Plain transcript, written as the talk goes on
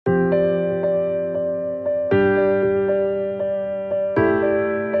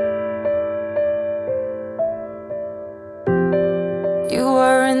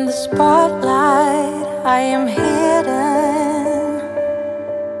the spotlight, I am hidden,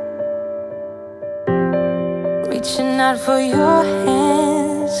 reaching out for your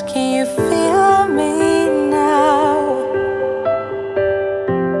hands. Can you feel me now?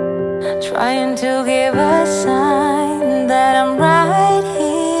 Trying to give a sign that I'm right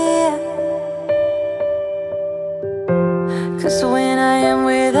here. 'Cause when I am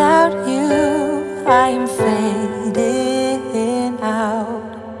without you, I am fading out.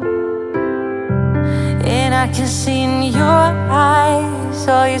 And I can see in your eyes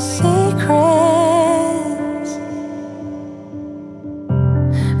all your secrets,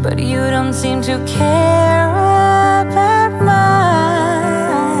 but you don't seem to care about mine.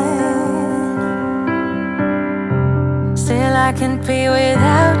 Still I can't be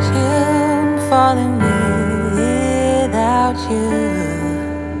without you, falling without you.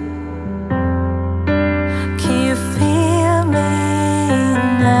 Can you feel me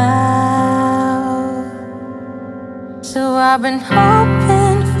now? So I've been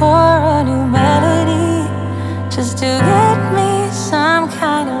hoping for a new melody, just to get me some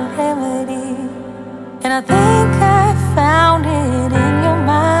kind of remedy. And I think I found it in your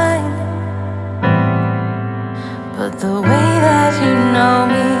mind, but the way that you know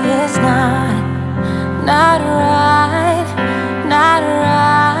me is not right, not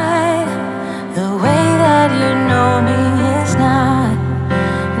right. The way that you know me is not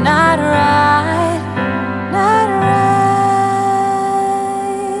right, not right.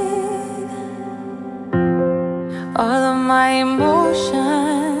 All of my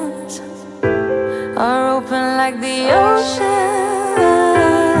emotions are open like the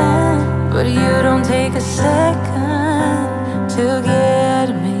ocean, but you don't take a second to get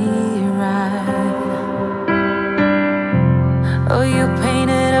me right. Oh, you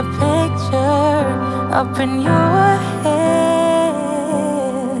painted a picture up in your head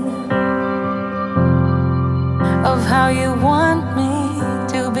of how you want me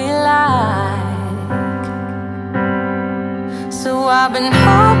to be like. So I've been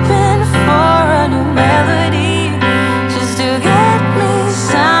hoping for a new melody, just to get me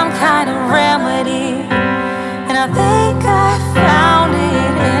some kind of remedy. And I think I found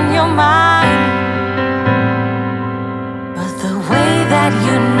it in your mind, but the way that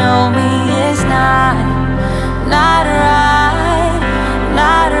you know me is not right,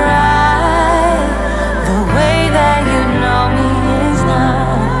 not right. The way that you know me is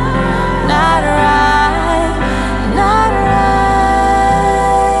not right, not right.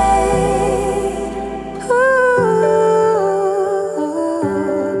 Ooh, ooh, ooh.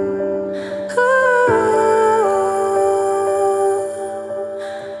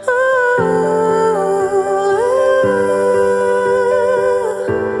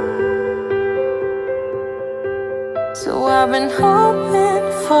 So I've been hoping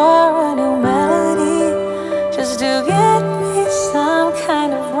for a new melody, just to get me some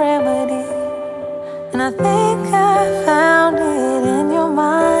kind of remedy. And I think